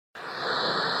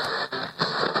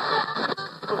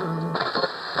There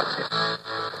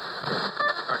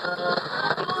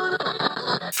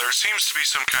seems to be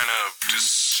some kind of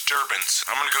disturbance.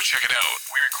 I'm gonna go check it out.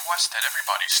 We request that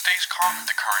everybody stays calm at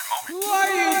the current moment. Who are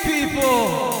you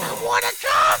people? I want a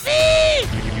coffee!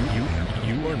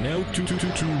 You are now tuned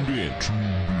in.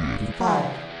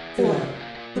 5, 4,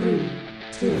 3,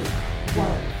 2,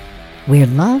 1. Where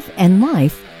love and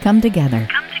life come together.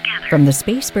 From the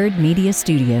Spacebird Media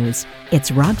Studios, it's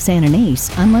Roxanne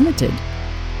Ace Unlimited.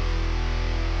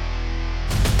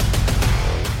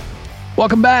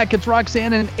 Welcome back. It's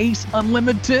Roxanne and Ace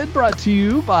Unlimited, brought to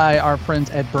you by our friends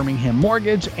at Birmingham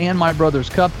Mortgage and My Brother's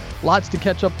Cup. Lots to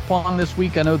catch up on this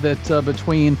week. I know that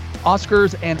between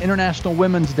Oscars and International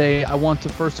Women's Day, I want to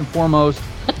first and foremost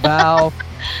bow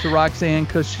to Roxanne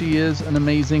because she is an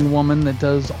amazing woman that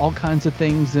does all kinds of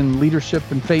things in leadership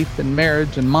and faith and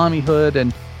marriage and mommyhood.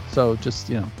 And so just,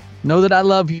 know that I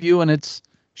love you, and it's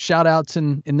shout outs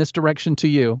in this direction to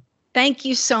you. Thank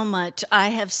you so much. I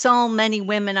have so many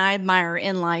women I admire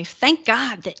in life. Thank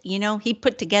God that, he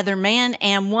put together man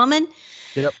and woman.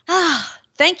 Yep.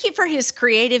 Thank you for his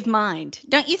creative mind.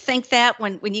 Don't you think that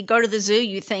when you go to the zoo,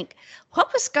 you think,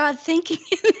 what was God thinking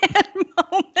in that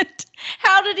moment?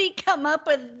 How did he come up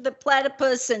with the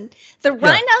platypus and the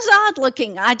rhino's odd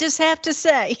looking? I just have to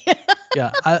say.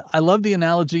 Yeah, I love the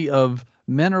analogy of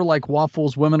men are like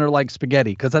waffles, women are like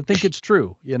spaghetti, because I think it's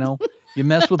true, You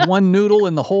mess with one noodle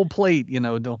and the whole plate,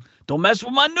 don't mess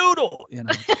with my noodle.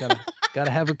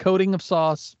 Gotta have a coating of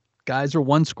sauce. Guys are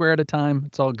one square at a time.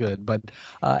 It's all good. But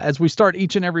as we start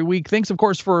each and every week, thanks, of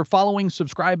course, for following,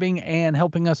 subscribing, and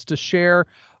helping us to share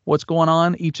what's going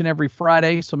on each and every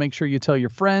Friday. So make sure you tell your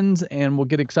friends, and we'll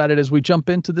get excited as we jump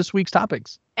into this week's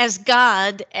topics. As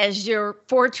God, as your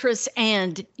fortress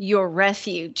and your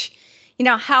refuge.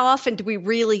 How often do we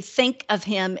really think of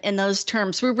him in those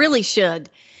terms? We really should.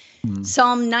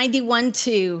 Psalm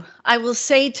 91:2, I will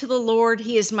say to the Lord,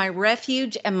 he is my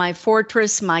refuge and my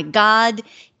fortress, my God,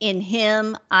 in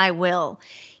him I will.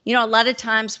 A lot of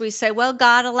times we say, well,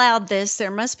 God allowed this. There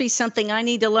must be something I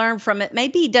need to learn from it.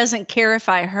 Maybe he doesn't care if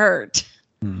I hurt.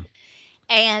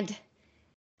 And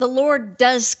the Lord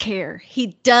does care.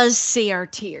 He does see our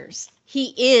tears.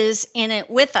 He is in it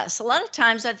with us. A lot of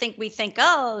times I think we think,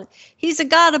 oh, he's a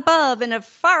God above in a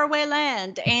faraway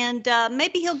land. And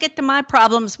maybe he'll get to my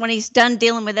problems when he's done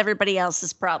dealing with everybody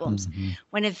else's problems.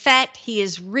 When in fact, he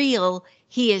is real.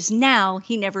 He is now.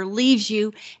 He never leaves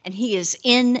you. And he is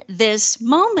in this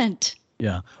moment.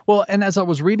 Yeah. Well, and as I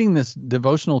was reading this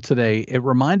devotional today, it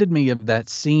reminded me of that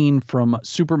scene from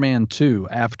Superman 2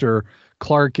 after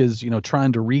Clark is,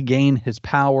 trying to regain his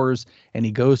powers, and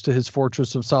he goes to his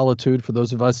fortress of solitude. For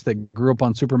those of us that grew up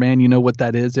on Superman, you know what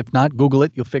that is. If not, Google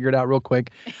it. You'll figure it out real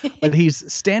quick. But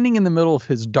he's standing in the middle of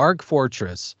his dark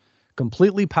fortress,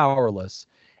 completely powerless,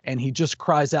 and he just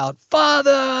cries out,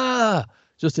 Father,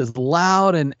 just as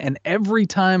loud. And every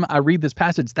time I read this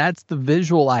passage, that's the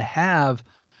visual I have,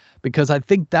 because I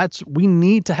think we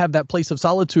need to have that place of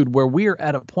solitude where we are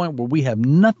at a point where we have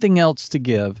nothing else to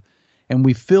give. And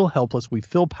we feel helpless, we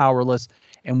feel powerless,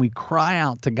 and we cry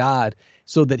out to God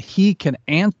so that he can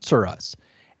answer us.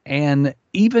 And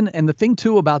the thing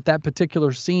too about that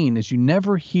particular scene is you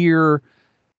never hear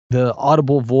the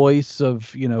audible voice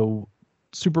of,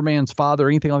 Superman's father or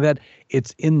anything like that.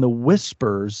 It's in the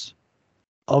whispers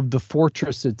of the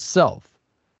fortress itself.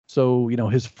 So,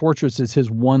 his fortress is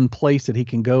his one place that he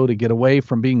can go to get away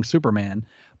from being Superman.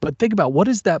 But think about, what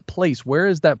is that place? Where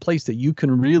is that place that you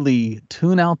can really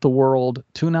tune out the world,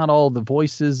 tune out all the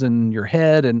voices in your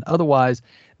head and otherwise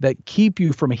that keep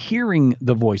you from hearing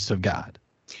the voice of God?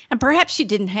 And perhaps you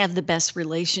didn't have the best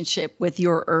relationship with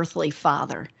your earthly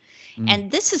father.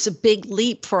 And this is a big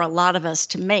leap for a lot of us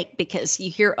to make, because you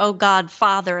hear, oh, God,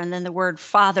 Father, and then the word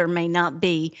Father may not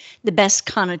be the best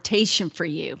connotation for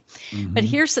you. But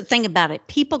here's the thing about it.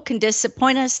 People can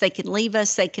disappoint us. They can leave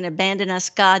us. They can abandon us.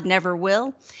 God never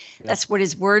will. That's what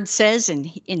his word says in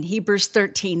Hebrews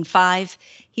 13:5.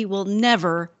 He will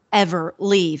never, ever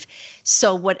leave.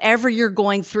 So whatever you're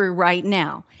going through right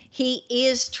now, he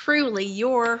is truly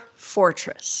your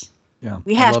fortress. Yeah,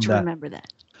 we have to remember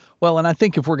that. Well, and I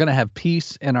think if we're going to have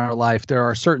peace in our life, there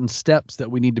are certain steps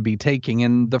that we need to be taking.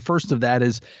 And the first of that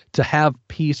is to have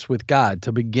peace with God,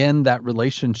 to begin that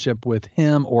relationship with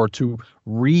him, or to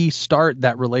restart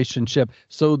that relationship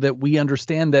so that we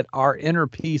understand that our inner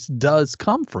peace does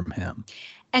come from him.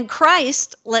 And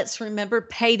Christ, let's remember,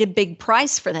 paid a big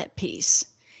price for that peace.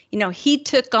 He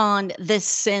took on the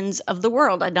sins of the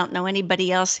world. I don't know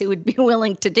anybody else who would be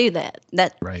willing to do that.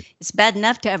 Right. It's bad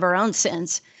enough to have our own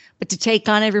sins, but to take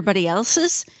on everybody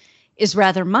else's, is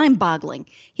rather mind-boggling.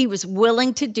 He was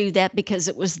willing to do that because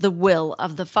it was the will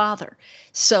of the Father.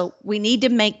 So we need to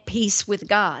make peace with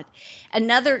God.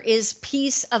 Another is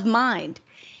peace of mind.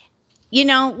 You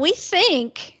know, we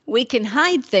think we can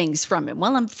hide things from him.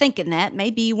 Well, I'm thinking that.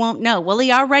 Maybe you won't know. Well,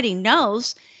 he already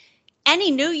knows, and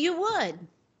he knew you would.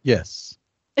 Yes.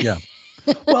 Yeah.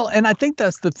 Well, and I think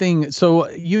that's the thing. So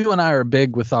you and I are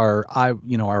big with our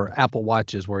Apple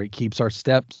Watches, where it keeps our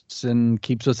steps and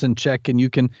keeps us in check, and you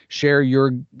can share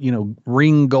your,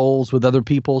 ring goals with other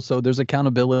people. So there's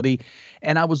accountability.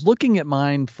 And I was looking at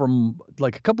mine from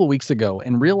like a couple of weeks ago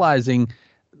and realizing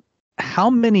how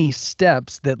many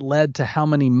steps that led to how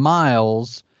many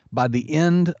miles by the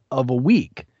end of a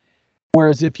week.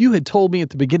 Whereas if you had told me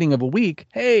at the beginning of a week,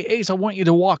 hey, Ace, I want you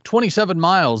to walk 27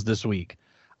 miles this week,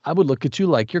 I would look at you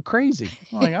like you're crazy.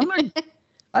 Like,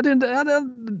 I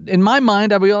didn't, in my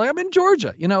mind, I'd be like, I'm in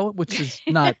Georgia, which is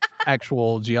not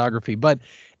actual geography. But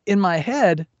in my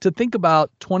head, to think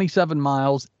about 27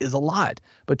 miles is a lot.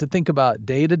 But to think about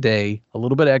day to day, a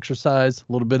little bit of exercise,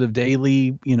 a little bit of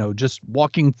daily, just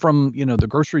walking from, the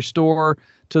grocery store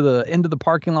to the end of the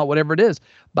parking lot, whatever it is.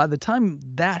 By the time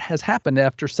that has happened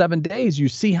after 7 days, you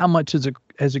see how much has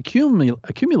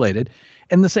accumulated.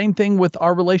 And the same thing with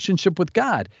our relationship with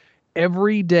God.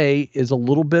 Every day is a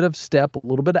little bit of step, a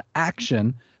little bit of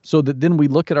action, so that then we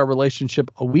look at our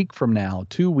relationship a week from now,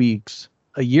 2 weeks,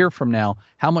 a year from now.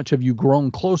 How much have you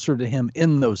grown closer to him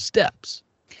in those steps?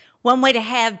 One way to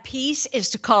have peace is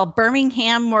to call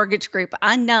Birmingham Mortgage Group.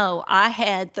 I know I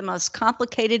had the most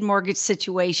complicated mortgage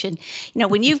situation.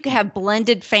 When you have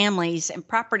blended families and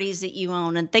properties that you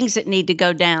own and things that need to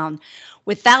go down,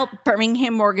 without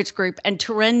Birmingham Mortgage Group and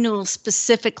Terren Newell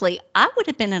specifically, I would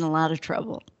have been in a lot of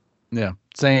trouble. Yeah,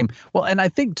 same. Well, and I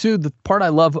think, too, the part I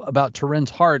love about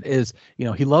Terren's heart is,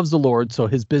 he loves the Lord, so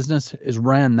his business is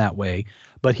ran that way.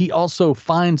 But he also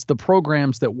finds the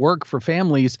programs that work for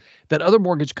families that other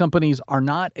mortgage companies are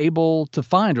not able to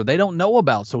find or they don't know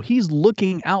about. So he's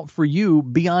looking out for you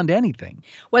beyond anything.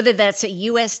 Whether that's a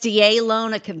USDA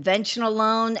loan, a conventional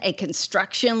loan, a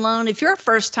construction loan. If you're a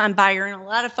first-time buyer, and a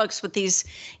lot of folks with these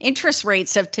interest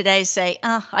rates of today say,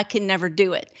 I can never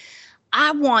do it.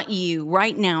 I want you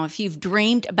right now, if you've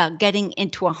dreamed about getting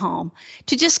into a home,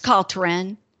 to just call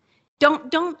Terren.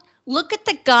 Don't look at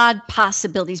the God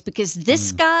possibilities, because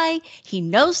this guy, he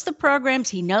knows the programs,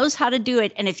 he knows how to do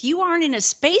it. And if you aren't in a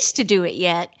space to do it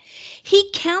yet, he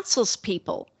counsels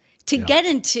people to get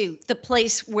into the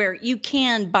place where you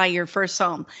can buy your first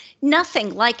home.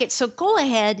 Nothing like it. So go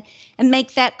ahead and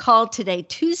make that call today,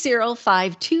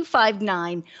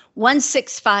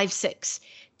 205-259-1656.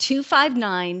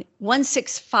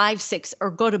 259-1656,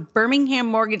 or go to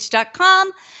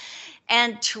birminghammortgage.com.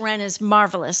 And Terren is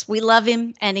marvelous. We love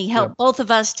him, and he helped both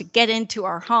of us to get into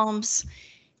our homes.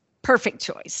 Perfect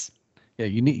choice. Yeah,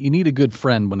 you need a good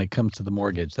friend when it comes to the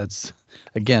mortgage. That's,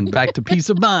 again, back to peace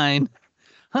of mind.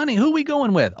 Honey, who we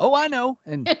going with? Oh, I know.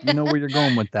 And you know where you're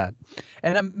going with that.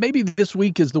 And maybe this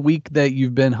week is the week that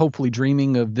you've been hopefully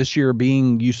dreaming of this year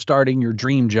being you starting your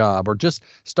dream job, or just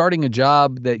starting a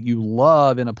job that you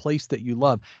love in a place that you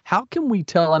love. How can we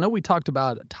tell? I know we talked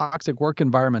about toxic work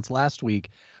environments last week,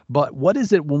 but what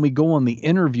is it when we go on the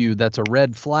interview that's a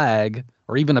red flag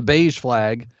or even a beige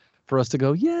flag for us to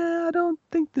go, yeah, I don't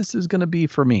think this is going to be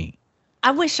for me?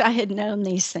 I wish I had known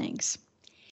these things.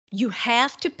 You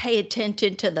have to pay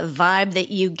attention to the vibe that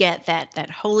you get, that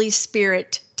Holy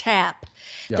Spirit tap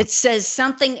that says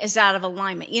something is out of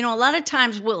alignment. A lot of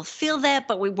times we'll feel that,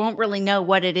 but we won't really know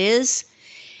what it is.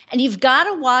 And you've got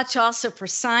to watch also for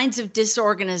signs of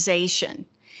disorganization.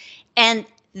 And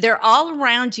they're all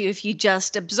around you if you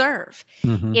just observe.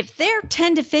 Mm-hmm. If they're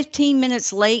 10 to 15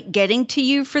 minutes late getting to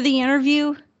you for the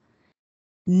interview,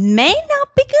 may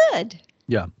not be good.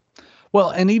 Yeah.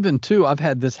 Well, and even too, I've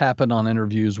had this happen on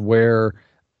interviews where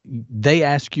they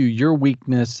ask you your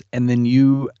weakness, and then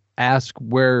you ask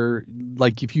where,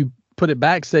 like, if you put it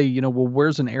back, say, well,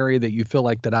 where's an area that you feel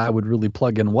like that I would really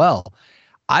plug in well?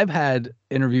 I've had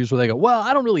interviews where they go, well,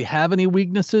 I don't really have any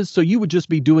weaknesses, so you would just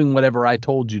be doing whatever I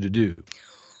told you to do.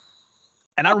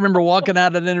 And I remember walking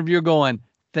out of an interview going,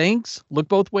 thanks, look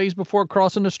both ways before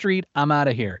crossing the street, I'm out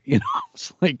of here.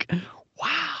 It's like,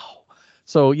 wow.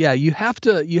 So yeah, you have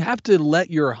to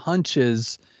let your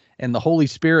hunches and the Holy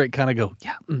Spirit kind of go,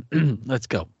 yeah, let's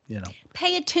go.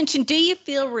 Pay attention. Do you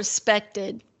feel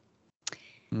respected?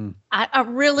 I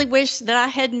really wish that I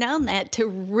had known that, to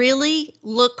really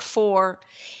look for,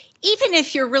 even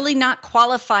if you're really not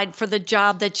qualified for the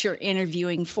job that you're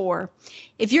interviewing for,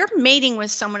 if you're meeting with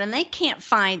someone and they can't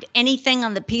find anything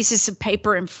on the pieces of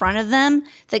paper in front of them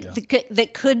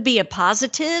that could be a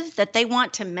positive that they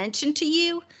want to mention to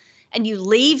you, and you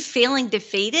leave feeling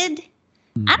defeated,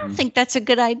 I don't think that's a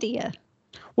good idea.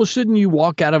 Well, shouldn't you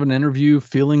walk out of an interview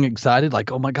feeling excited?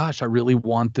 Like, oh my gosh, I really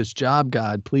want this job,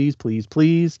 God, please, please,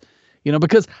 please.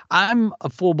 Because I'm a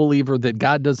full believer that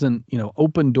God doesn't,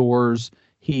 open doors.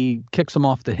 He kicks them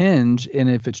off the hinge. And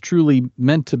if it's truly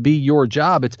meant to be your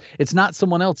job, it's not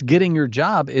someone else getting your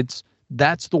job.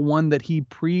 That's the one that he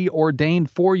preordained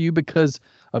for you because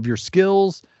of your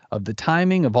skills, of the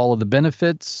timing, of all of the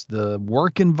benefits, the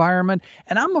work environment.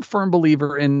 And I'm a firm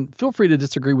believer, and feel free to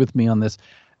disagree with me on this.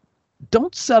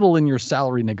 Don't settle in your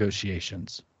salary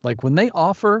negotiations. Like when they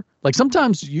offer, like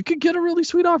sometimes you could get a really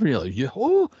sweet offer. You're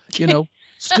like,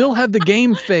 still have the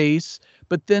game face,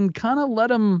 but then kind of let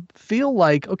them feel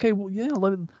like, okay, well, yeah, I'm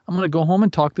going to go home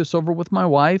and talk this over with my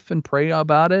wife and pray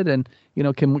about it. And,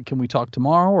 can we talk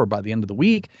tomorrow or by the end of the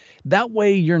week? That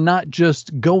way you're not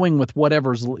just going with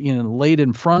whatever's, laid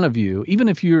in front of you. Even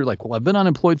if you're like, well, I've been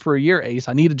unemployed for a year, Ace,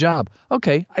 I need a job.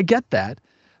 Okay, I get that.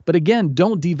 But again,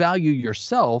 don't devalue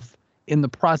yourself in the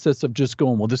process of just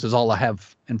going, well, this is all I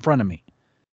have in front of me.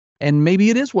 And maybe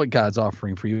it is what God's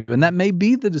offering for you. And that may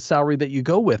be the salary that you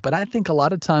go with. But I think a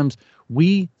lot of times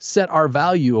we set our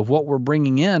value of what we're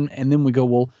bringing in. And then we go,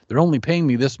 well, they're only paying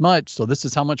me this much. So this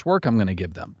is how much work I'm going to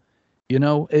give them.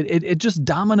 It just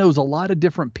dominoes a lot of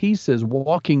different pieces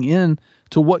walking in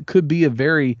to what could be a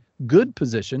very good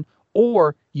position.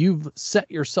 Or you've set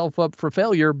yourself up for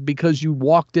failure because you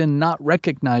walked in not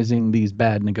recognizing these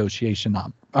bad negotiation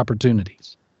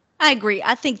opportunities. I agree.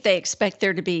 I think they expect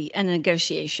there to be a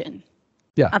negotiation.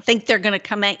 Yeah. I think they're going to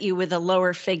come at you with a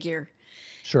lower figure.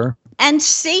 Sure. And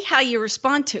see how you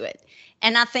respond to it.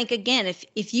 And I think, again,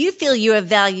 if you feel you have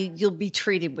value, you'll be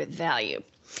treated with value.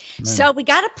 Right. So we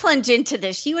got to plunge into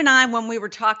this. You and I, when we were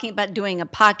talking about doing a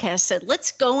podcast, said,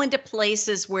 let's go into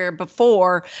places where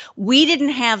before we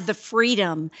didn't have the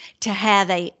freedom to have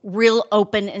a real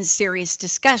open and serious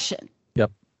discussion.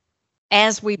 Yep.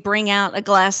 As we bring out a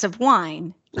glass of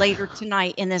wine later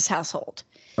tonight in this household.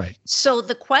 Right. So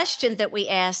the question that we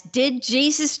asked, did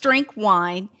Jesus drink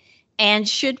wine and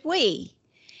should we?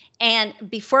 And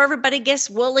before everybody gets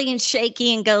woolly and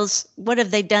shaky and goes, what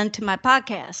have they done to my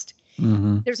podcast?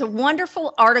 Mm-hmm. There's a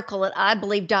wonderful article at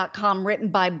ibelieve.com written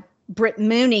by Britt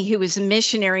Mooney, who is a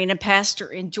missionary and a pastor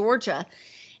in Georgia.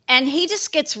 And he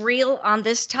just gets real on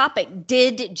this topic.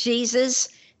 Did Jesus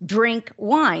drink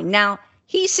wine? Now,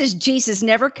 he says Jesus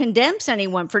never condemns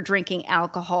anyone for drinking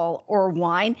alcohol or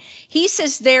wine. He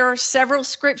says there are several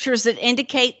scriptures that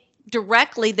indicate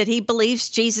directly that he believes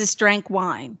Jesus drank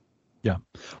wine. Yeah.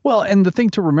 Well, and the thing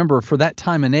to remember for that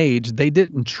time and age, they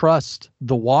didn't trust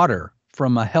the water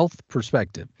from a health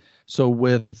perspective. So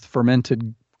with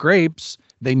fermented grapes,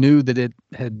 they knew that it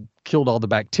had killed all the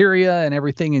bacteria and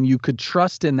everything, and you could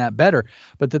trust in that better.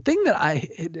 But the thing that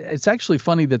it's actually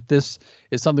funny that this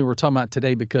is something we're talking about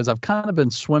today, because I've kind of been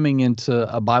swimming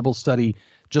into a Bible study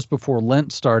just before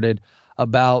Lent started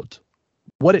about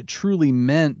what it truly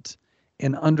meant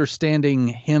in understanding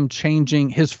him changing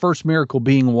his first miracle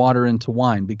being water into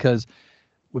wine. Because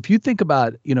if you think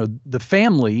about, the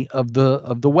family of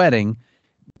the wedding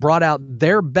brought out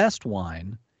their best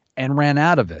wine and ran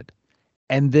out of it.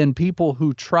 And then people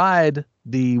who tried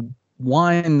the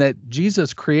wine that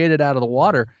Jesus created out of the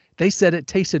water, they said it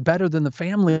tasted better than the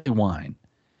family wine.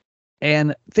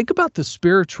 And think about the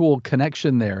spiritual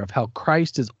connection there of how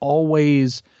Christ is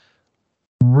always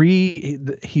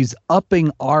he's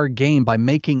upping our game by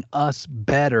making us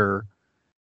better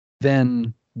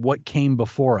than what came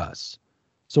before us.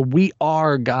 So we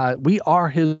are God, we are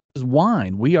his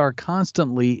wine. We are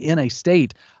constantly in a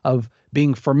state of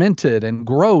being fermented and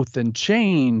growth and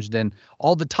changed, and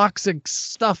all the toxic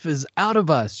stuff is out of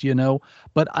us,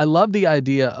 But I love the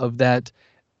idea of that.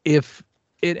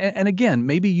 And again,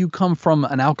 maybe you come from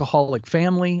an alcoholic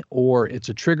family, or it's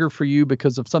a trigger for you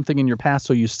because of something in your past,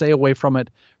 so you stay away from it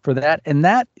for that. And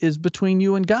that is between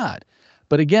you and God.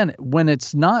 But again, when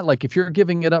it's not, like if you're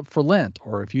giving it up for Lent,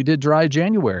 or if you did dry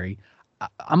January,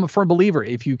 I'm a firm believer,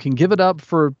 if you can give it up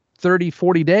for 30,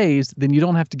 40 days, then you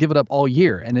don't have to give it up all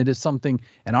year. And it is something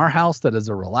in our house that is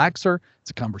a relaxer. It's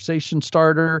a conversation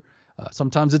starter.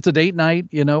 Sometimes it's a date night,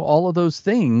 all of those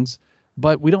things.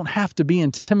 But we don't have to be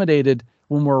intimidated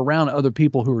when we're around other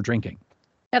people who are drinking.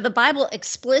 Now, the Bible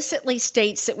explicitly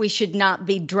states that we should not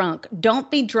be drunk. Don't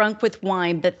be drunk with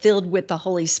wine, but filled with the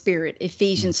Holy Spirit,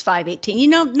 Ephesians 5:18.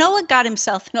 Noah got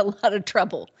himself in a lot of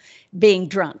trouble being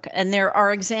drunk. And there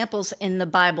are examples in the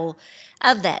Bible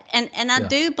of that. And I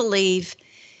do believe,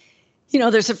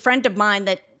 there's a friend of mine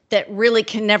that really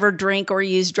can never drink or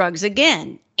use drugs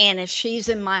again. And if she's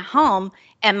in my home,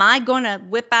 am I going to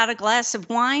whip out a glass of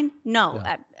wine? No.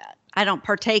 Yeah. I don't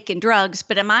partake in drugs,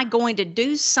 but am I going to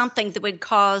do something that would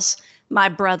cause my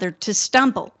brother to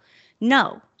stumble?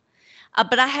 No.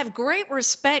 But I have great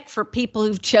respect for people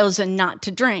who've chosen not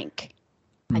to drink.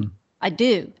 I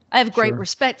do. I have great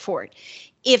respect for it.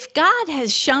 If God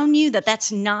has shown you that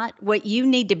that's not what you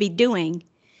need to be doing,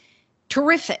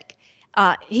 terrific.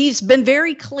 He's been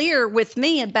very clear with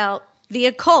me about the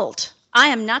occult. I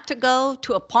am not to go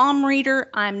to a palm reader.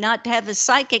 I'm not to have a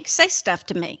psychic say stuff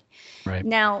to me. Right.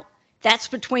 Now, that's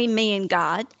between me and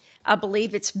God. I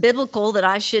believe it's biblical that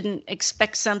I shouldn't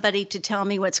expect somebody to tell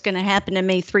me what's going to happen to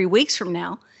me 3 weeks from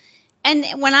now. And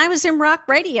when I was in rock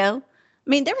radio, I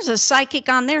mean, there was a psychic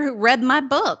on there who read my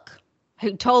book,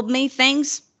 who told me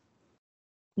things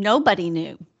nobody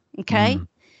knew. Okay.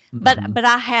 But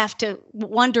I have to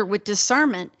wonder with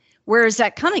discernment, where is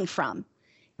that coming from?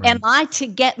 Right. Am I to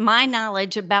get my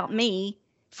knowledge about me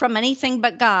from anything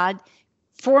but God?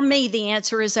 For me, the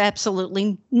answer is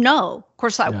absolutely no. Of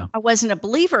course, I wasn't a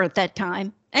believer at that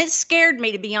time. And it scared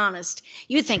me, to be honest.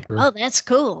 You think, oh, that's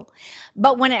cool.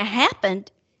 But when it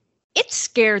happened, it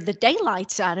scared the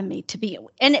daylights out of me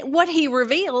what he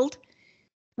revealed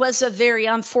was a very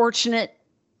unfortunate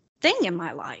thing in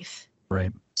my life.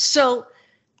 Right. So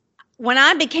when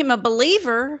I became a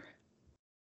believer,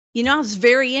 I was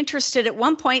very interested at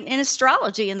one point in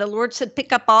astrology, and the Lord said,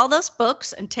 pick up all those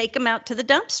books and take them out to the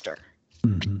dumpster.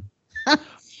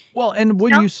 Well, and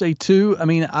wouldn't you say too, I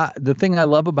mean, the thing I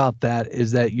love about that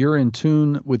is that you're in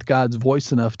tune with God's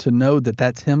voice enough to know that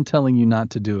that's him telling you not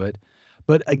to do it.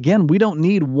 But again, we don't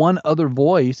need one other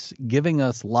voice giving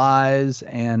us lies.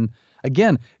 And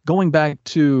again, going back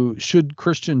to should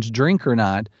Christians drink or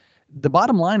not, the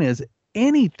bottom line is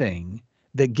anything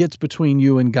that gets between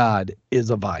you and God is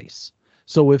a vice.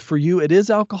 So if for you it is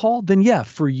alcohol, then yeah,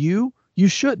 for you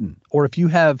shouldn't. Or if you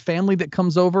have family that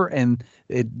comes over and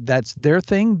that's their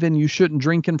thing, then you shouldn't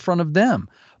drink in front of them.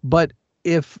 But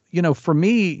if, for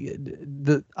me,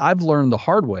 I've learned the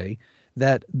hard way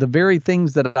that the very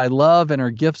things that I love and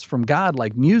are gifts from God,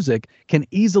 like music, can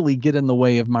easily get in the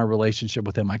way of my relationship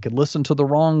with him. I could listen to the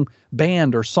wrong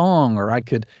band or song, or I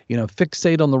could,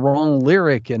 fixate on the wrong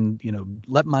lyric and,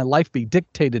 let my life be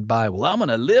dictated by, well, I'm going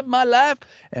to live my life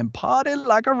and party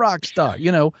like a rock star.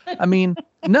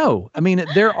 No,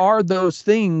 there are those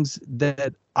things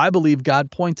that I believe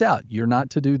God points out. You're not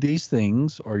to do these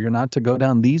things, or you're not to go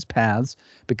down these paths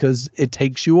because it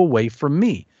takes you away from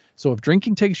me. So if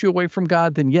drinking takes you away from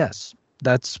God, then yes,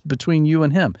 that's between you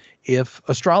and him. If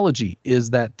astrology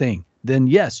is that thing, then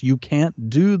yes, you can't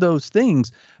do those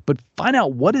things. But find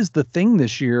out what is the thing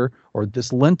this year or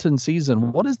this Lenten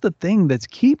season, what is the thing that's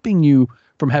keeping you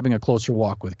from having a closer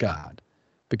walk with God?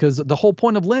 Because the whole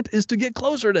point of Lent is to get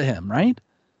closer to him, right?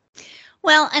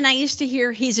 Well, and I used to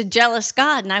hear he's a jealous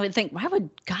God, and I would think, why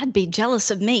would God be jealous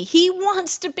of me? He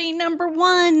wants to be number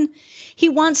one. He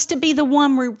wants to be the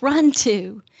one we run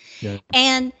to. Yeah.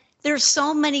 And there's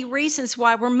so many reasons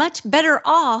why we're much better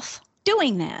off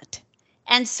doing that.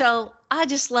 And so I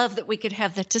just love that we could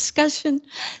have that discussion.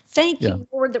 Thank you,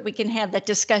 Lord, that we can have that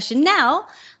discussion. Now,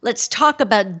 let's talk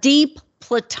about deep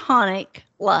platonic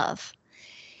love.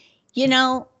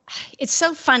 It's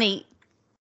so funny.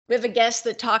 We have a guest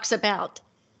that talks about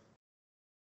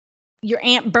your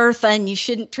Aunt Bertha, and you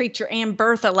shouldn't treat your Aunt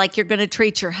Bertha like you're going to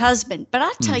treat your husband. But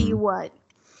I tell you what,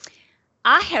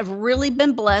 I have really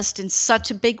been blessed in such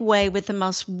a big way with the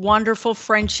most wonderful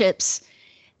friendships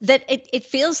that it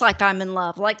feels like I'm in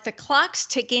love, like the clock's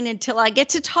ticking until I get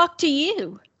to talk to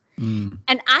you. And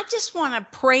I just want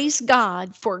to praise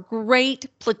God for great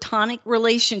platonic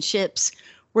relationships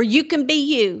where you can be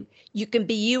you. You can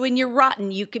be you and you're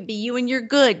rotten. You can be you and you're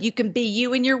good. You can be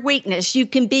you and your weakness. You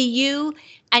can be you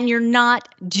and you're not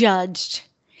judged.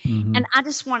 And I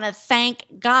just want to thank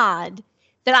God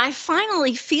that I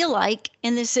finally feel like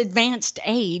in this advanced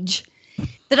age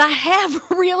that I have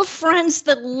real friends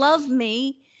that love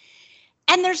me,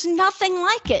 and there's nothing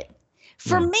like it.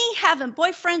 For me, having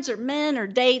boyfriends or men or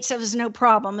dates, that was no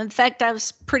problem. In fact, I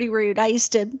was pretty rude. I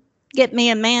used to get me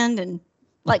a man and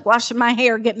like washing my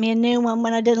hair, get me a new one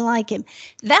when I didn't like him.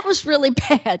 That was really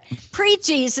bad.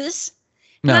 Pre-Jesus.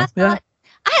 And I thought,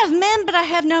 I have men, but I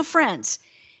have no friends.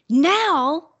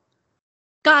 Now,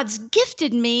 God's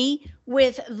gifted me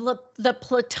with the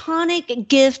platonic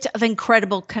gift of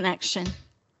incredible connection.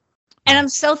 And I'm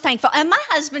so thankful. And my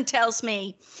husband tells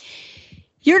me,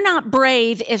 you're not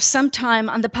brave if sometime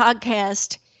on the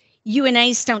podcast, you and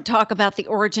Ace don't talk about the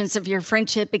origins of your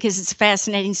friendship because it's a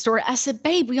fascinating story. I said,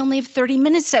 babe, we only have 30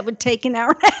 minutes. That would take an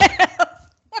hour and a half.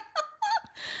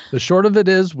 The short of it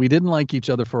is we didn't like each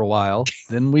other for a while.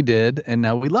 Then we did. And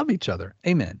now we love each other.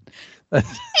 Amen.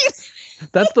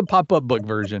 That's the pop-up book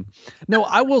version. No,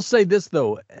 I will say this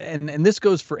though, and this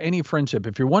goes for any friendship.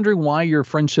 If you're wondering why your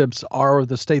friendships are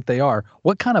the state they are,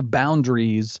 what kind of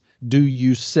boundaries do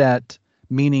you set?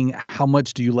 Meaning, how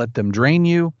much do you let them drain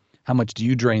you? How much do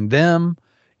you drain them?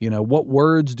 What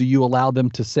words do you allow them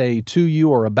to say to you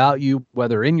or about you,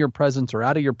 whether in your presence or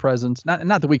out of your presence? Not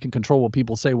that we can control what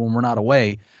people say when we're not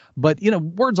away, but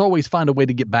words always find a way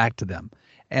to get back to them.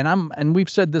 And we've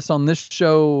said this on this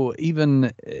show,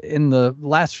 even in the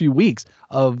last few weeks,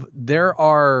 of there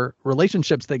are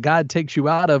relationships that God takes you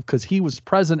out of because he was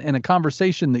present in a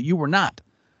conversation that you were not.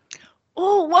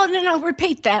 Oh, well, no,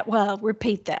 repeat that. Well,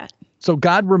 repeat that. So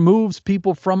God removes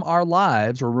people from our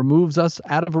lives or removes us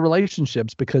out of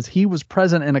relationships because he was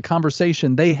present in a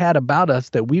conversation they had about us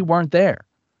that we weren't there.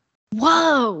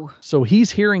 Whoa. So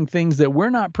he's hearing things that we're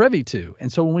not privy to.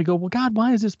 And so when we go, well, God, why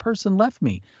has this person left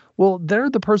me? Well, they're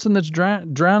the person that's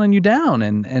drowning you down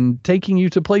and taking you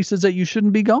to places that you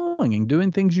shouldn't be going and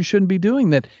doing things you shouldn't be doing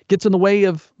that gets in the way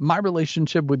of my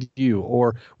relationship with you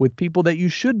or with people that you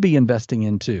should be investing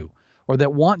into or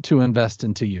that want to invest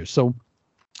into you. So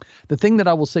the thing that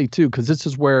I will say too, because this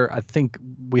is where I think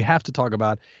we have to talk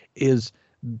about, is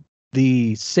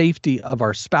the safety of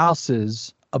our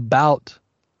spouses about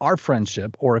our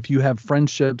friendship, or if you have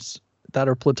friendships that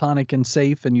are platonic and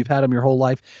safe and you've had them your whole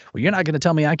life, well, you're not going to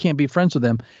tell me I can't be friends with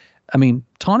them. I mean,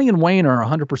 Tawny and Wayne are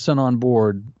 100% on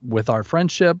board with our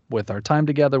friendship, with our time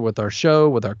together, with our show,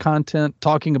 with our content,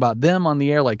 talking about them on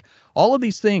the air, like all of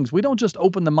these things. We don't just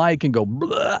open the mic and go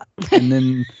blah, and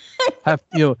then have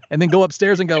and then go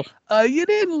upstairs and go, you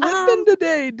didn't listen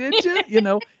today, did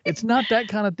you? It's not that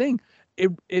kind of thing.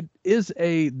 It is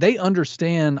they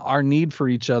understand our need for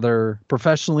each other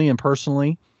professionally and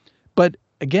personally, but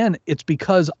again, it's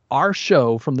because our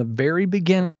show from the very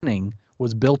beginning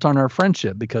was built on our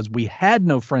friendship because we had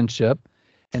no friendship.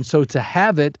 And so to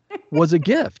have it was a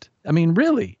gift. I mean,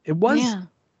 really, it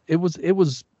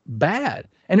was bad.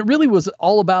 And it really was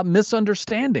all about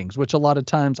misunderstandings, which a lot of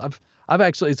times I've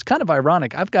actually, it's kind of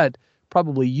ironic. I've got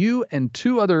probably you and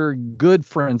two other good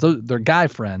friends. They're guy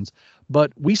friends,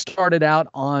 but we started out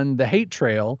on the hate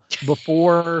trail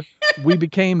before we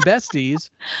became besties,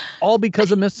 all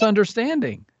because of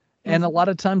misunderstanding. And a lot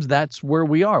of times that's where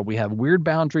we are. We have weird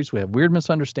boundaries, we have weird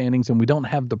misunderstandings, and we don't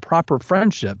have the proper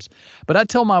friendships. But I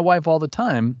tell my wife all the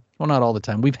time, well, not all the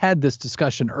time, we've had this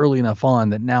discussion early enough on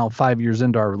that now 5 years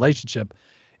into our relationship,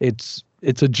 it's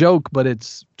a joke, but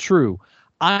it's true.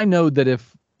 I know that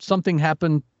if something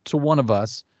happened to one of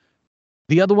us,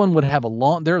 the other one would have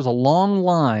there's a long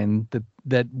line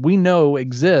that we know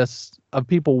exists of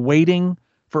people waiting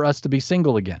for us to be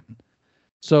single again.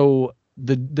 So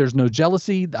there's no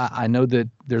jealousy. I know that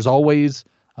there's always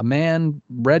a man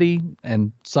ready,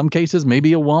 and some cases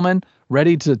maybe a woman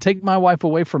ready to take my wife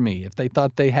away from me if they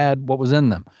thought they had what was in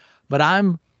them. But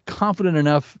I'm confident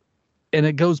enough, and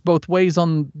it goes both ways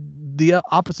on the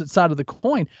opposite side of the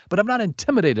coin, but I'm not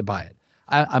intimidated by it.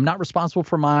 I'm not responsible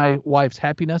for my wife's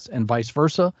happiness and vice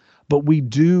versa, but we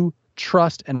do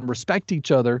trust and respect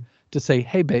each other to say,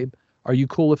 hey, babe, are you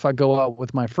cool if I go out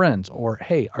with my friends? Or,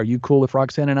 hey, are you cool if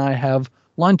Roxanne and I have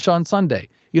lunch on Sunday?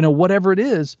 Whatever it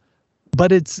is,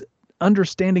 but it's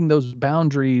understanding those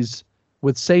boundaries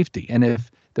with safety. And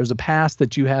if there's a past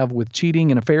that you have with cheating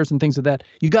and affairs and things like that,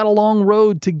 you got a long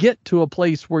road to get to a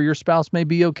place where your spouse may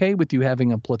be okay with you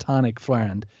having a platonic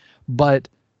friend. But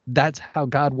that's how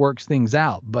God works things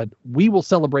out. But we will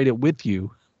celebrate it with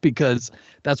you because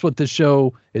that's what this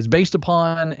show is based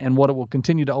upon and what it will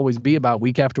continue to always be about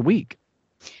week after week.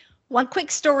 One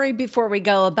quick story before we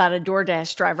go about a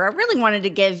DoorDash driver. I really wanted to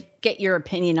get your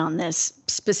opinion on this,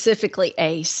 specifically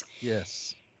Ace.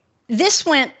 Yes. This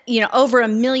went, over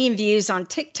 1 million views on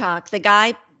TikTok. The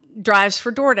guy drives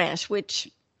for DoorDash, which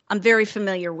I'm very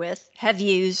familiar with, have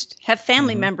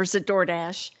family members at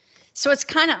DoorDash. So it's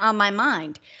kind of on my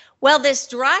mind. Well, this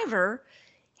driver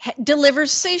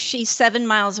delivers sushi 7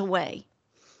 miles away.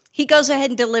 He goes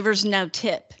ahead and delivers no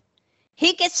tip.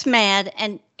 He gets mad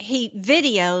and he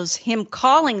videos him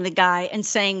calling the guy and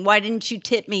saying, why didn't you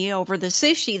tip me over the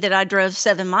sushi that I drove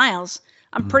 7 miles?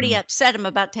 I'm pretty upset. I'm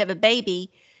about to have a baby.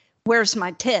 Where's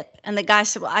my tip? And the guy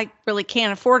said, well, I really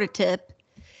can't afford a tip.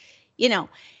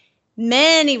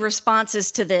 Many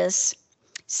responses to this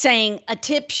saying a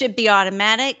tip should be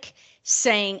automatic,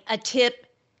 saying a tip,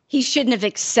 he shouldn't have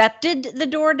accepted the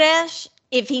DoorDash.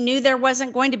 If he knew there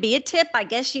wasn't going to be a tip, I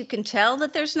guess you can tell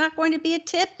that there's not going to be a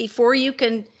tip before you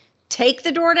can take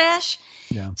the DoorDash.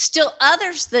 Yeah. Still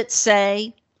others that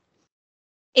say,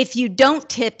 if you don't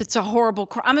tip, it's a horrible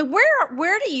crime. I mean,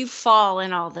 where do you fall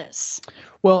in all this?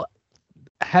 Well,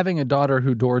 having a daughter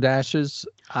who DoorDashes,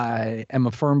 I am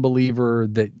a firm believer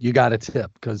that you got to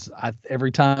tip, because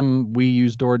every time we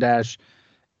use DoorDash,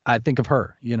 I think of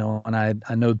her, and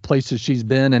I know places she's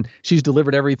been, and she's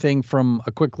delivered everything from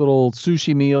a quick little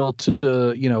sushi meal to,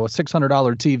 a $600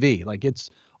 TV. Like, it's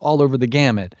all over the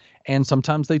gamut. And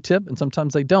sometimes they tip and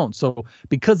sometimes they don't. So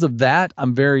because of that,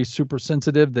 I'm very super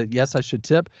sensitive that, yes, I should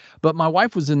tip. But my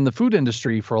wife was in the food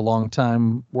industry for a long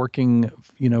time working,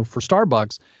 for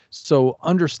Starbucks. So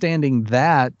understanding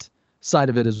that side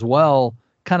of it as well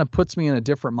kind of puts me in a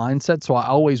different mindset. So I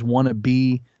always want to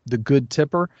be the good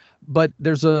tipper. But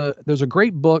there's a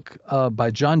great book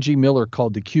by John G. Miller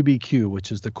called The QBQ,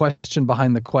 which is the question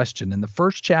behind the question. In the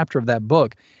first chapter of that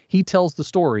book, he tells the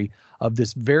story of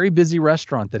this very busy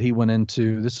restaurant that he went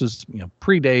into. This was,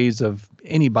 pre-days of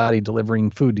anybody delivering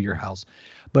food to your house.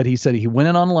 But he said he went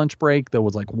in on lunch break. There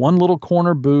was like one little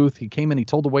corner booth. He came in, he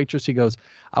told the waitress, he goes,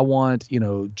 I want,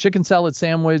 chicken salad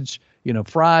sandwich,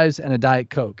 fries and a Diet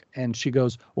Coke. And she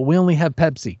goes, well, we only have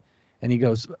Pepsi. And he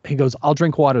goes, I'll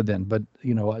drink water then, but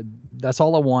that's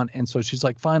all I want. And so she's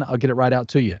like, fine, I'll get it right out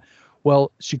to you.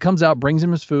 Well, she comes out, brings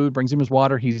him his food, brings him his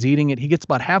water. He's eating it. He gets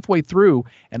about halfway through,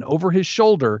 and over his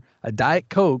shoulder, a Diet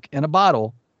Coke in a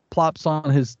bottle plops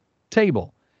on his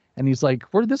table. And he's like,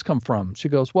 where did this come from? She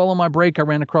goes, well, on my break, I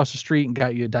ran across the street and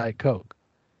got you a Diet Coke.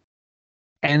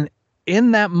 And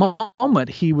in that moment,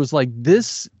 he was like,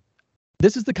 this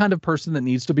is the kind of person that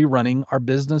needs to be running our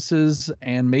businesses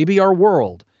and maybe our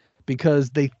world, because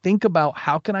they think about,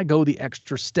 how can I go the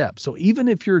extra step? So even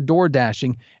if you're door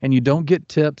dashing and you don't get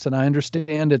tips, and I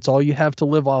understand it's all you have to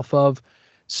live off of,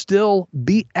 still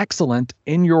be excellent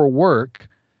in your work,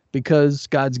 because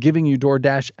God's giving you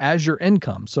DoorDash as your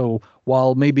income. So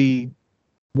while maybe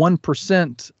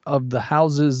 1% of the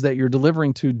houses that you're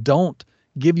delivering to don't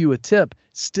give you a tip,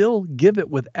 still give it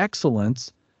with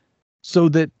excellence, so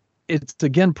that it's,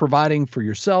 again, providing for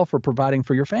yourself or providing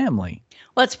for your family.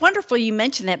 Well, it's wonderful you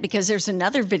mentioned that, because there's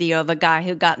another video of a guy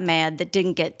who got mad that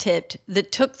didn't get tipped,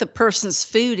 that took the person's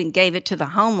food and gave it to the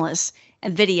homeless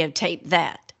and videotaped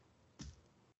that.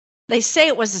 They say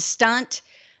it was a stunt,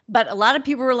 but a lot of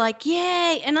people were like,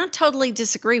 yay. And I totally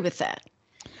disagree with that.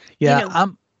 Yeah,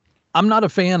 I'm not a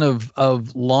fan of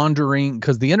laundering,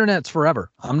 because the internet's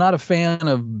forever. I'm not a fan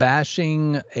of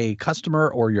bashing a customer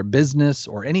or your business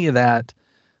or any of that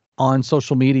on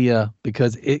social media,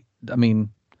 because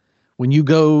when you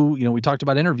go, we talked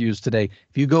about interviews today.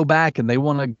 If you go back and they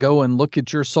want to go and look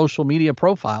at your social media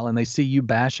profile and they see you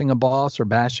bashing a boss or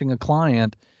bashing a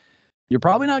client, you're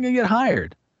probably not going to get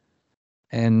hired.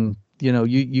 And,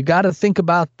 you got to think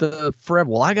about the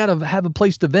forever. Well, I got to have a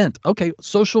place to vent. Okay,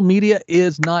 social media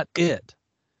is not it.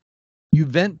 You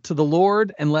vent to the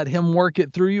Lord and let him work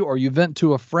it through you, or you vent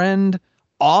to a friend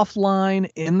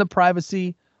offline in the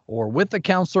privacy, or with a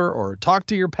counselor, or talk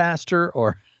to your pastor,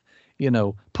 or,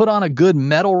 put on a good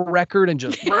metal record and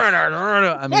just,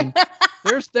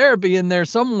 there's therapy in there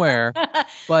somewhere,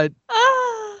 but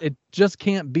it just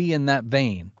can't be in that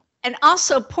vein. And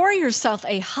also pour yourself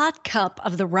a hot cup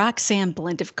of the Roxanne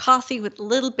blend of coffee with a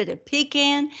little bit of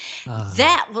pecan.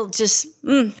 That will just,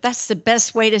 that's the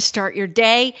best way to start your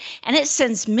day. And it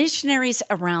sends missionaries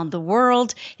around the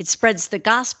world. It spreads the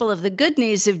gospel of the good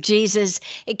news of Jesus.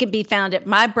 It can be found at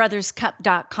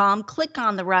mybrotherscup.com. Click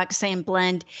on the Roxanne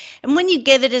blend. And when you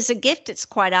give it as a gift, it's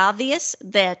quite obvious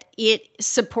that it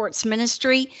supports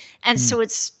ministry. And so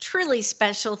it's truly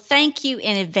special. Thank you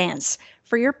in advance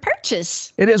for your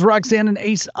purchase. It is Roxanne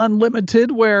Ace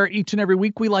Unlimited, where each and every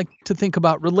week we like to think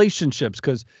about relationships,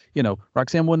 because,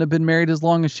 Roxanne wouldn't have been married as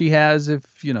long as she has if,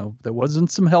 there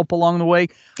wasn't some help along the way.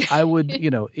 I would,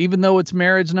 even though it's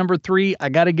marriage number 3, I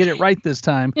got to get it right this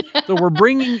time. So we're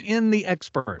bringing in the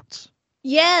experts.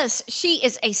 Yes, she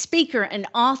is a speaker and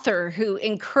author who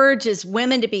encourages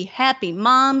women to be happy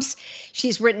moms.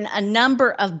 She's written a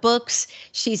number of books.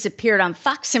 She's appeared on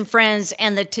Fox and Friends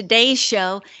and the Today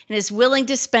Show, and is willing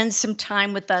to spend some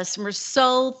time with us. And we're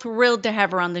so thrilled to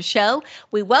have her on the show.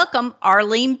 We welcome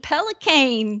Arlene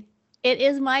Pellicane. It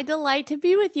is my delight to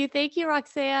be with you. Thank you,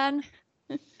 Roxanne.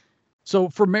 So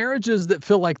for marriages that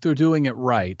feel like they're doing it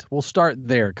right, we'll start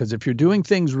there, because if you're doing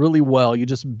things really well, you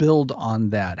just build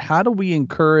on that. How do we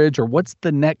encourage, or what's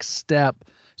the next step,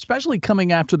 especially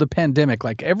coming after the pandemic?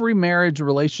 Like, every marriage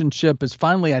relationship is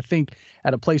finally, I think,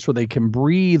 at a place where they can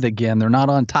breathe again. They're not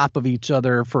on top of each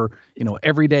other for,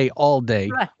 every day, all day.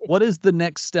 Right. What is the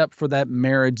next step for that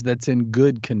marriage that's in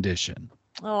good condition?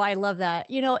 Oh, I love that.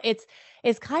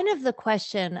 It's kind of the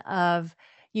question of,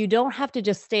 you don't have to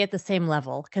just stay at the same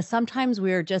level, because sometimes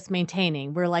we're just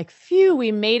maintaining. We're like, phew,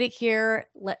 we made it here.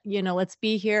 Let's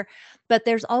be here. but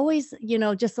there's always,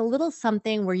 just a little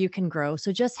something where you can grow.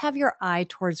 So just have your eye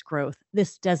towards growth.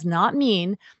 This does not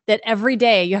mean that every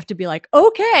day you have to be like,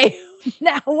 okay,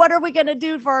 now what are we going to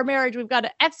do for our marriage? We've got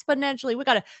to we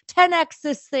got to 10x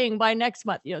this thing by next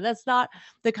month. That's not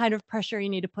the kind of pressure you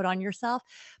need to put on yourself,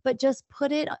 but just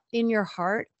put it in your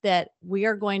heart that we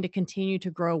are going to continue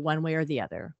to grow one way or the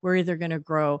other. We're either going to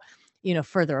grow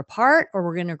further apart, or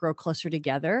we're going to grow closer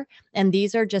together. And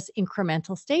these are just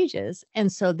incremental stages.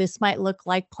 And so this might look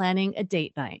like planning a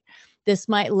date night. This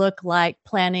might look like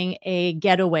planning a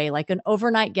getaway, like an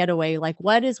overnight getaway, like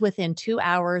what is within 2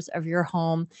 hours of your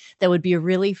home that would be a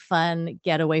really fun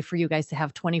getaway for you guys to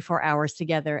have 24 hours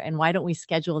together. And why don't we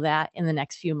schedule that in the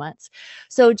next few months?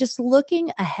 So just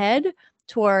looking ahead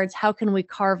towards how can we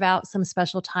carve out some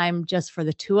special time just for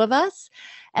the two of us?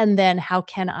 And then how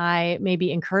can I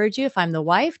maybe encourage you, if I'm the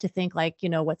wife, to think like,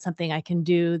 what's something I can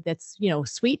do that's,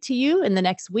 sweet to you in the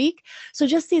next week? So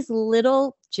just these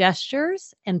little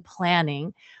gestures and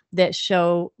planning that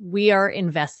show we are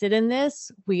invested in this.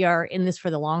 We are in this for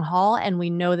the long haul. And we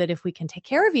know that if we can take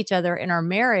care of each other in our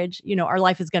marriage, our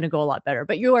life is going to go a lot better.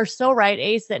 But you are so right,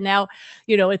 Ace, that now,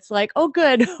 it's like, oh,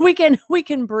 good. We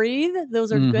can breathe.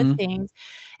 Those are good things.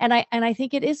 And I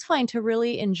think it is fine to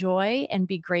really enjoy and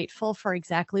be grateful for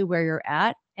exactly where you're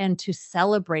at and to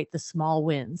celebrate the small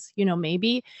wins.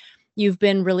 Maybe you've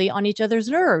been really on each other's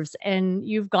nerves and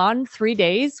you've gone 3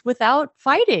 days without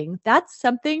fighting. That's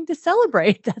something to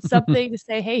celebrate. That's something to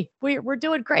say, hey, we're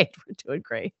doing great. We're doing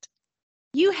great.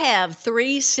 You have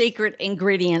 3 secret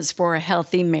ingredients for a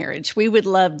healthy marriage. We would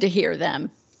love to hear them.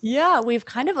 Yeah, we've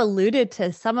kind of alluded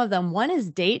to some of them. One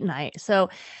is date night. So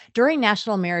during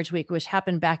National Marriage Week, which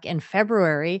happened back in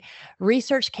February,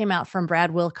 research came out from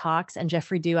Brad Wilcox and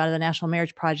Jeffrey Dew out of the National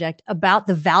Marriage Project about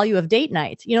the value of date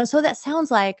nights. So that sounds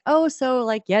like,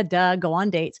 yeah, duh, go on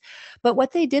dates. But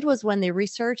what they did was when they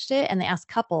researched it and they asked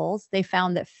couples, they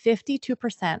found that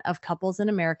 52% of couples in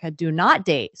America do not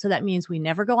date. So that means we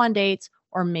never go on dates,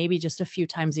 or maybe just a few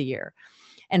times a year.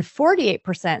 And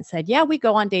 48% said, yeah, we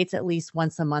go on dates at least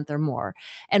once a month or more.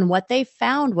 And what they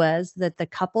found was that the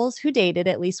couples who dated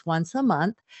at least once a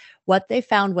month, what they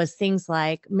found was things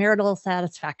like marital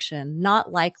satisfaction,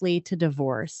 not likely to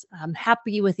divorce,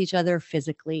 happy with each other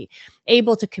physically,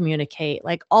 able to communicate,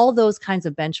 like all those kinds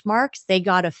of benchmarks. They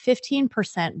got a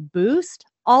 15% boost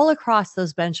all across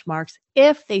those benchmarks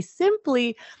if they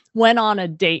simply went on a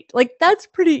date. Like that's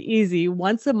pretty easy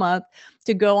once a month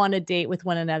to go on a date with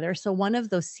one another. So one of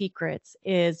those secrets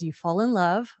is you fall in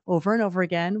love over and over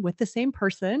again with the same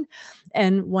person.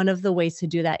 And one of the ways to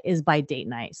do that is by date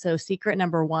night. So secret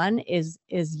number 1 is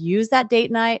use that date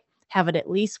night, have it at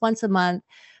least once a month.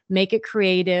 Make it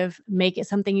creative, make it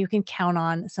something you can count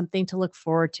on, something to look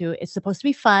forward to. It's supposed to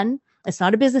be fun. It's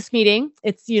not a business meeting.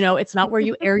 It's, it's not where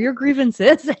you air your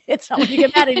grievances. It's not when you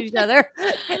get mad at each other.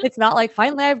 It's not like,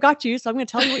 finally, I've got you, so I'm going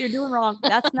to tell you what you're doing wrong.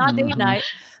 That's not date night.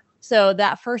 So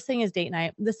that first thing is date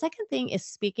night. The second thing is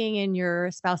speaking in your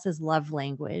spouse's love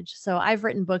language. So I've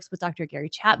written books with Dr. Gary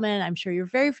Chapman. I'm sure you're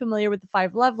very familiar with the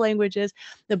 5 love languages.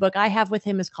 The book I have with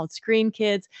him is called Screen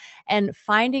Kids, and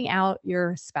finding out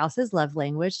your spouse's love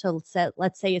language. So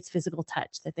let's say it's physical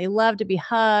touch, that they love to be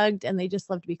hugged and they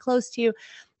just love to be close to you.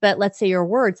 But let's say your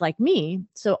words like me.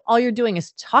 So all you're doing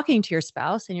is talking to your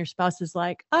spouse and your spouse is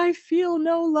like, I feel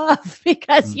no love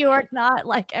because you are not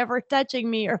like ever touching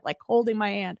me or like holding my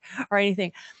hand or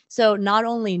anything. So not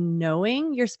only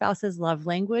knowing your spouse's love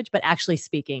language, but actually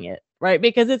speaking it, right?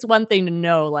 Because it's one thing to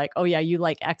know like, oh yeah, you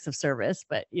like acts of service,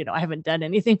 but I haven't done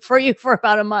anything for you for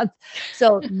about a month.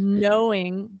 So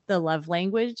knowing the love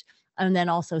language, and then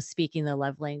also speaking the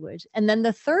love language. And then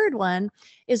the third one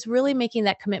is really making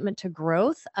that commitment to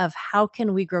growth of how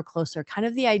can we grow closer? Kind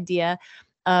of the idea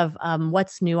of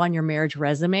what's new on your marriage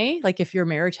resume. Like if your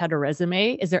marriage had a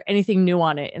resume, is there anything new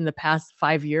on it in the past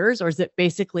 5 years? Or is it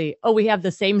basically, oh, we have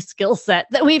the same skill set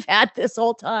that we've had this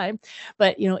whole time?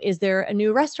 But, is there a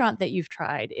new restaurant that you've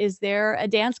tried? Is there a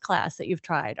dance class that you've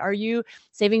tried? Are you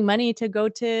saving money to go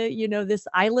to, this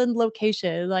island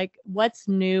location? Like what's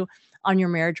new on your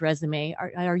marriage resume?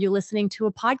 Are you listening to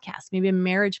a podcast, maybe a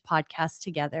marriage podcast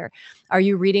together? Are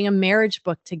you reading a marriage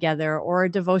book together or a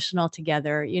devotional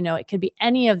together? It could be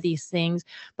any of these things,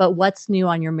 but what's new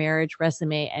on your marriage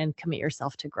resume, and commit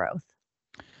yourself to growth.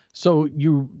 So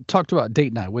you talked about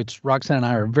date night, which Roxanne and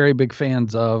I are very big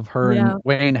fans of. Her and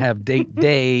Wayne have date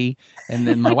day, and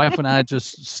then my wife and I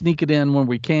just sneak it in when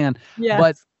we can. Yes.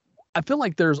 But I feel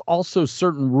like there's also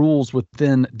certain rules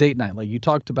within date night. Like you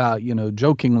talked about,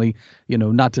 jokingly,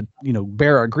 not to,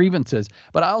 bear our grievances.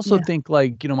 But I also think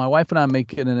like, my wife and I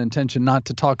make it an intention not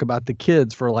to talk about the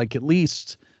kids for like at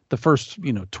least the first,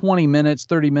 20 minutes,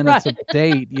 30 minutes of the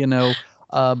date,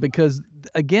 because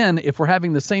again, if we're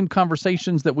having the same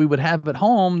conversations that we would have at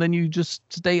home, then you just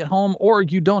stay at home, or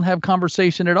you don't have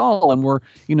conversation at all. And we're,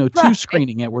 two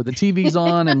screening it where the TV's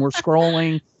on and we're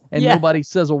scrolling and nobody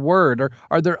says a word. Or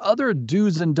are there other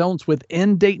do's and don'ts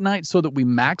within date night so that we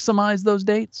maximize those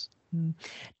dates?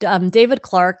 David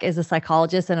Clark is a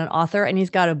psychologist and an author, and he's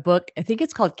got a book. I think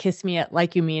it's called Kiss Me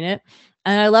Like You Mean It.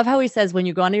 And I love how he says, when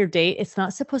you go on your date, it's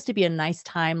not supposed to be a nice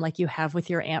time like you have with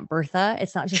your Aunt Bertha.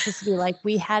 It's not just supposed to be like,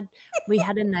 we had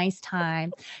a nice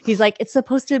time. He's like, it's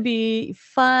supposed to be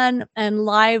fun and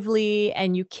lively,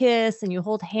 and you kiss and you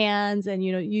hold hands and,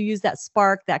 you use that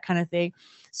spark, that kind of thing.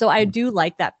 So I do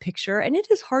like that picture. And it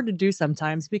is hard to do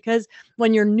sometimes, because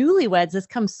when you're newlyweds, this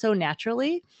comes so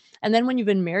naturally. And then when you've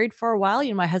been married for a while,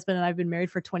 my husband and I have been married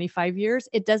for 25 years.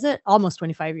 It doesn't, almost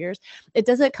 25 years. It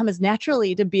doesn't come as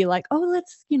naturally to be like, oh,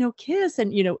 let's, kiss.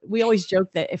 And, we always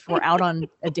joke that if we're out on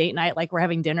a date night, like we're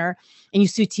having dinner and you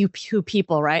see two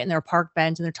people, right? And they're a park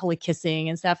bench and they're totally kissing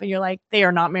and stuff. And you're like, they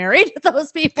are not married.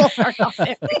 Those people are not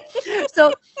married.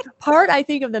 So part, I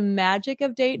think, of the magic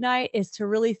of date night is to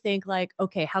really think like,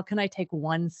 okay, how can I take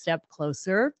one step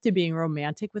closer to being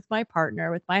romantic with my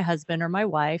partner, with my husband or my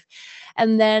wife?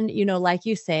 And then, like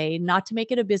you say, not to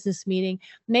make it a business meeting,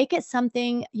 make it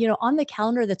something, on the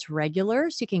calendar that's regular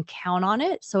so you can count on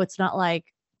it. So it's not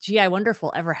like, gee, I wonder if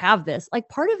we'll ever have this. Like,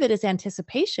 part of it is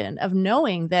anticipation of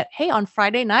knowing that, hey, on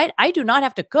Friday night, I do not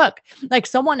have to cook. Like,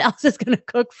 someone else is going to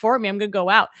cook for me. I'm going to go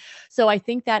out. So I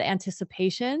think that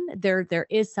anticipation, there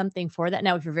is something for that.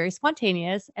 Now, if you're very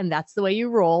spontaneous and that's the way you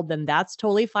roll, then that's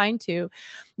totally fine too.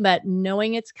 But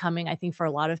knowing it's coming, I think for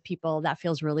a lot of people, that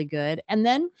feels really good. And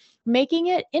then making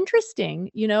it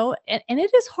interesting, and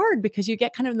it is hard because you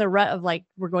get kind of in the rut of like,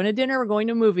 we're going to dinner, we're going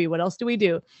to a movie. What else do we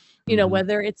do?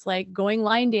 Whether it's like going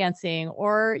line dancing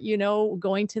or,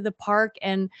 going to the park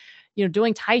and,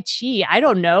 doing Tai Chi. I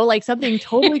don't know, like something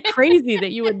totally crazy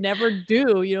that you would never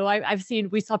do.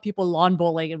 We saw people lawn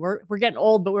bowling, and we're getting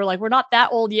old, but we're like, we're not that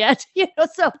old yet.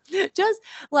 So just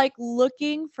like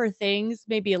looking for things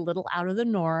maybe a little out of the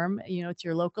norm. It's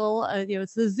your local,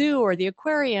 it's the zoo or the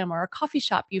aquarium or a coffee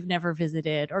shop you've never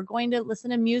visited, or going to listen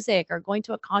to music, or going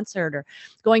to a concert, or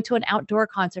going to an outdoor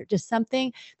concert, just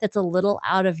something that's a little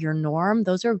out of your norm.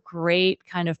 Those are great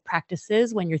kind of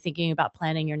practices when you're thinking about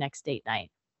planning your next date night.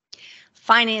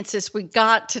 Finances, we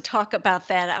got to talk about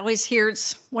that. I always hear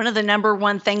it's one of the number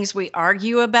one things we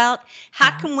argue about.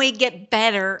 How can we get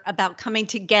better about coming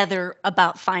together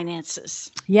about finances?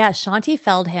 Yeah, Shanti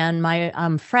Feldhahn,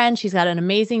 my friend, she's got an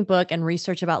amazing book and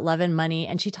research about love and money.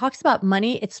 And she talks about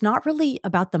money. It's not really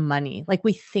about the money. Like,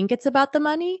 we think it's about the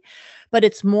money, but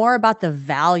it's more about the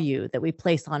value that we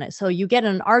place on it. So you get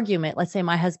in an argument. Let's say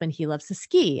my husband, he loves to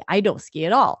ski. I don't ski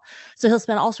at all. So he'll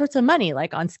spend all sorts of money,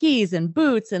 like on skis and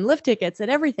boots and lift tickets and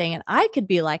everything. And I could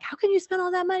be like, how can you spend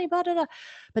all that money? Blah, blah, blah.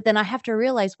 But then I have to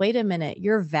realize, wait a minute,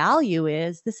 your value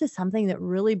is, this is something that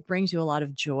really brings you a lot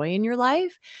of joy in your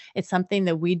life. It's something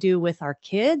that we do with our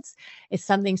kids. It's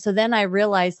something. So then I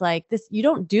realize, like, this, you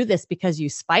don't do this because you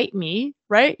spite me,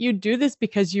 right? You do this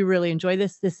because you really enjoy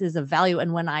this. This is a value.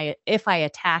 And if I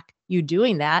attack you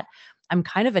doing that, I'm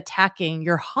kind of attacking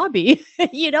your hobby,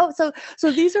 So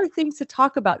these are things to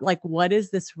talk about. Like, what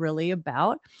is this really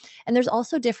about? And there's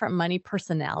also different money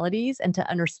personalities. And to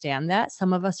understand that,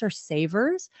 some of us are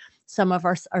savers, some of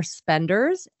us are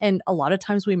spenders. And a lot of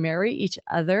times we marry each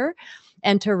other.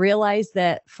 And to realize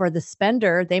that for the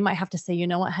spender, they might have to say, you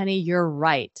know what, honey, you're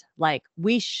right. Like,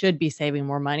 we should be saving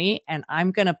more money, and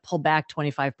I'm going to pull back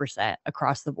 25%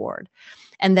 across the board.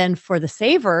 And then for the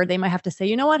saver, they might have to say,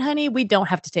 you know what, honey, we don't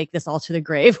have to take this all to the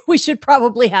grave. We should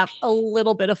probably have a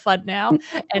little bit of fun now.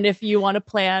 And if you want to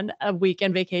plan a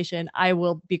weekend vacation, I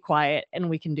will be quiet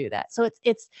and we can do that. So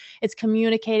it's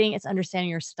communicating, it's understanding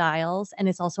your styles, and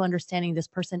it's also understanding this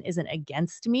person isn't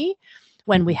against me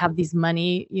when we have these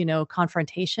money,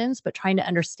 confrontations, but trying to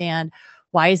understand,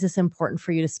 why is this important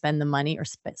for you to spend the money or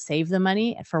save the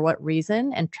money, and for what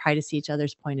reason, and try to see each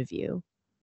other's point of view.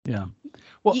 Yeah.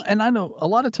 Well, and I know a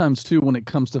lot of times too, when it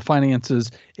comes to finances,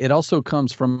 it also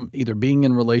comes from either being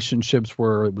in relationships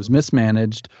where it was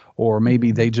mismanaged, or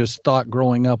maybe they just thought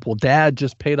growing up, well, dad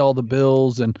just paid all the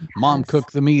bills and mom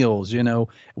cooked the meals,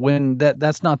 when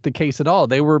that's not the case at all.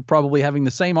 They were probably having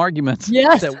the same arguments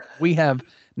that we have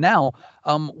now.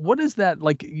 What is that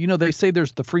like? They say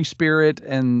there's the free spirit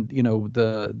and,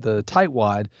 the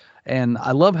tightwad. And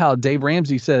I love how Dave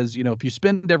Ramsey says, if you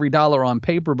spend every dollar on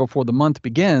paper before the month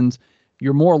begins,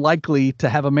 you're more likely to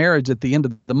have a marriage at the end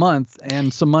of the month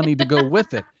and some money to go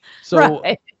with it. So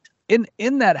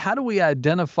in that, how do we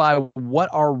identify what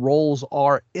our roles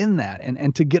are in that,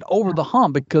 and to get over the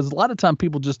hump? Because a lot of time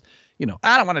people just,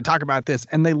 I don't want to talk about this,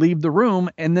 and they leave the room,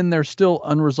 and then there's still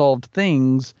unresolved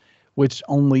things, which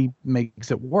only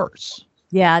makes it worse.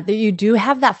 Yeah, that you do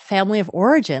have that family of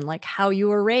origin, like how you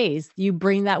were raised, you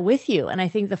bring that with you. And I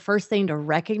think the first thing to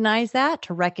recognize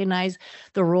the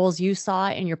roles you saw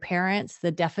in your parents,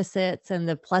 the deficits and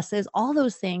the pluses, all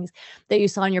those things that you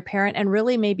saw in your parent, and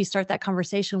really maybe start that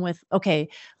conversation with, okay,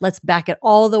 let's back it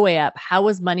all the way up. How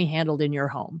was money handled in your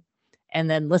home? And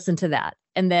then listen to that.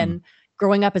 And then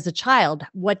growing up as a child,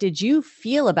 what did you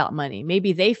feel about money?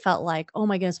 Maybe they felt like, oh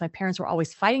my goodness, my parents were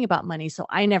always fighting about money, so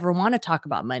I never want to talk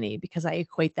about money because I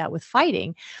equate that with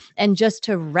fighting. And just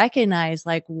to recognize,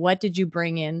 like, what did you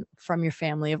bring in from your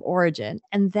family of origin?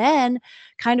 And then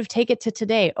kind of take it to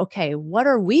today. Okay, what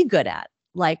are we good at?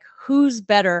 Like, who's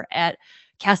better at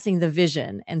casting the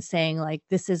vision and saying, like,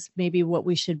 this is maybe what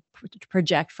we should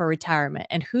project for retirement,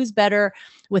 and who's better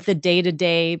with the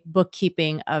day-to-day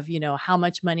bookkeeping of, how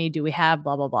much money do we have,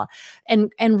 blah, blah, blah.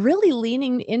 And really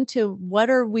leaning into what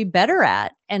are we better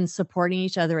at and supporting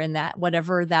each other in that,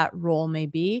 whatever that role may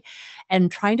be,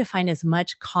 and trying to find as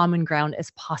much common ground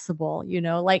as possible,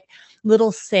 like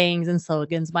little sayings and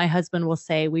slogans. My husband will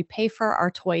say, we pay for our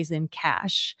toys in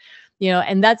cash.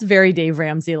 And that's very Dave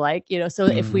Ramsey-like, so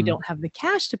if we don't have the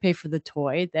cash to pay for the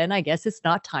toy, then I guess it's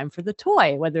not time for the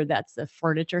toy, whether that's a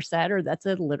furniture set or that's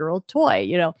a literal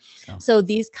toy, So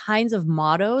these kinds of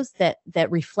mottos that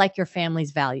reflect your family's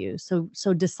values.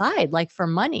 So decide, like, for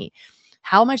money,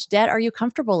 how much debt are you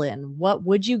comfortable in? What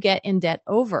would you get in debt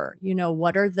over?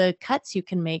 What are the cuts you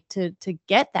can make to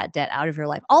get that debt out of your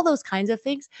life? All those kinds of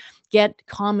things. Get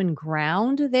common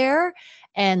ground there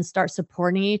and start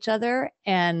supporting each other,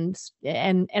 and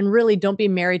really don't be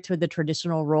married to the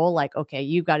traditional role. Like, okay,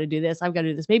 you've got to do this, I've got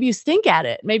to do this. Maybe you stink at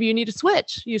it. Maybe you need to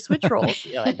switch. You switch roles.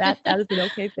 And that is an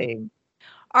okay thing.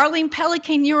 Arlene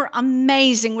Pellicane, you're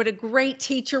amazing. What a great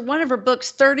teacher. One of her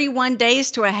books, 31 Days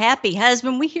to a Happy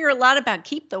Husband. We hear a lot about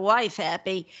keep the wife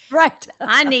happy. Right.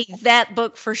 I need that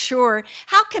book for sure.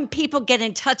 How can people get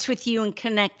in touch with you and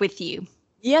connect with you?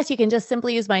 Yes, you can just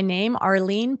simply use my name,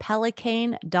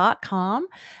 arlenepellicane.com.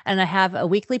 And I have a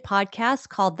weekly podcast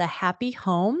called The Happy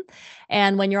Home.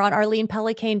 And when you're on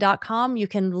arlenepellicane.com, you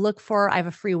can look I have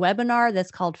a free webinar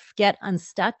that's called Get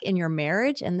Unstuck in Your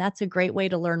Marriage. And that's a great way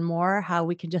to learn more how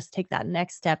we can just take that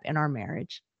next step in our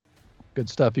marriage. Good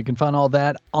stuff. You can find all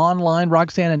that online,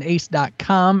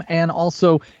 roxanneandace.com. And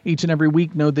also each and every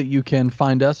week, know that you can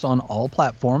find us on all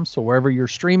platforms. So wherever you're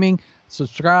streaming,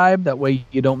 subscribe. That way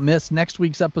you don't miss next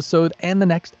week's episode and the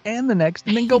next and the next.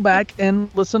 And then go back and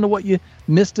listen to what you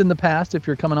missed in the past if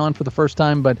you're coming on for the first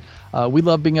time. But we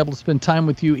love being able to spend time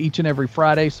with you each and every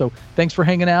Friday. So thanks for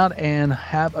hanging out and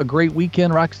have a great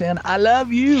weekend, Roxanne. I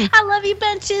love you. I love you,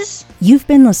 bunches. You've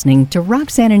been listening to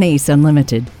Roxanne and Ace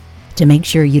Unlimited. To make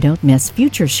sure you don't miss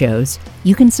future shows,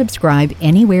 you can subscribe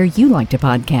anywhere you like to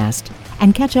podcast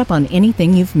and catch up on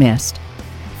anything you've missed.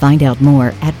 Find out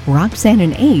more at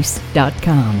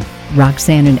roxanneandace.com.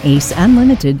 Roxanne and Ace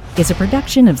Unlimited is a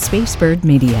production of Spacebird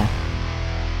Media.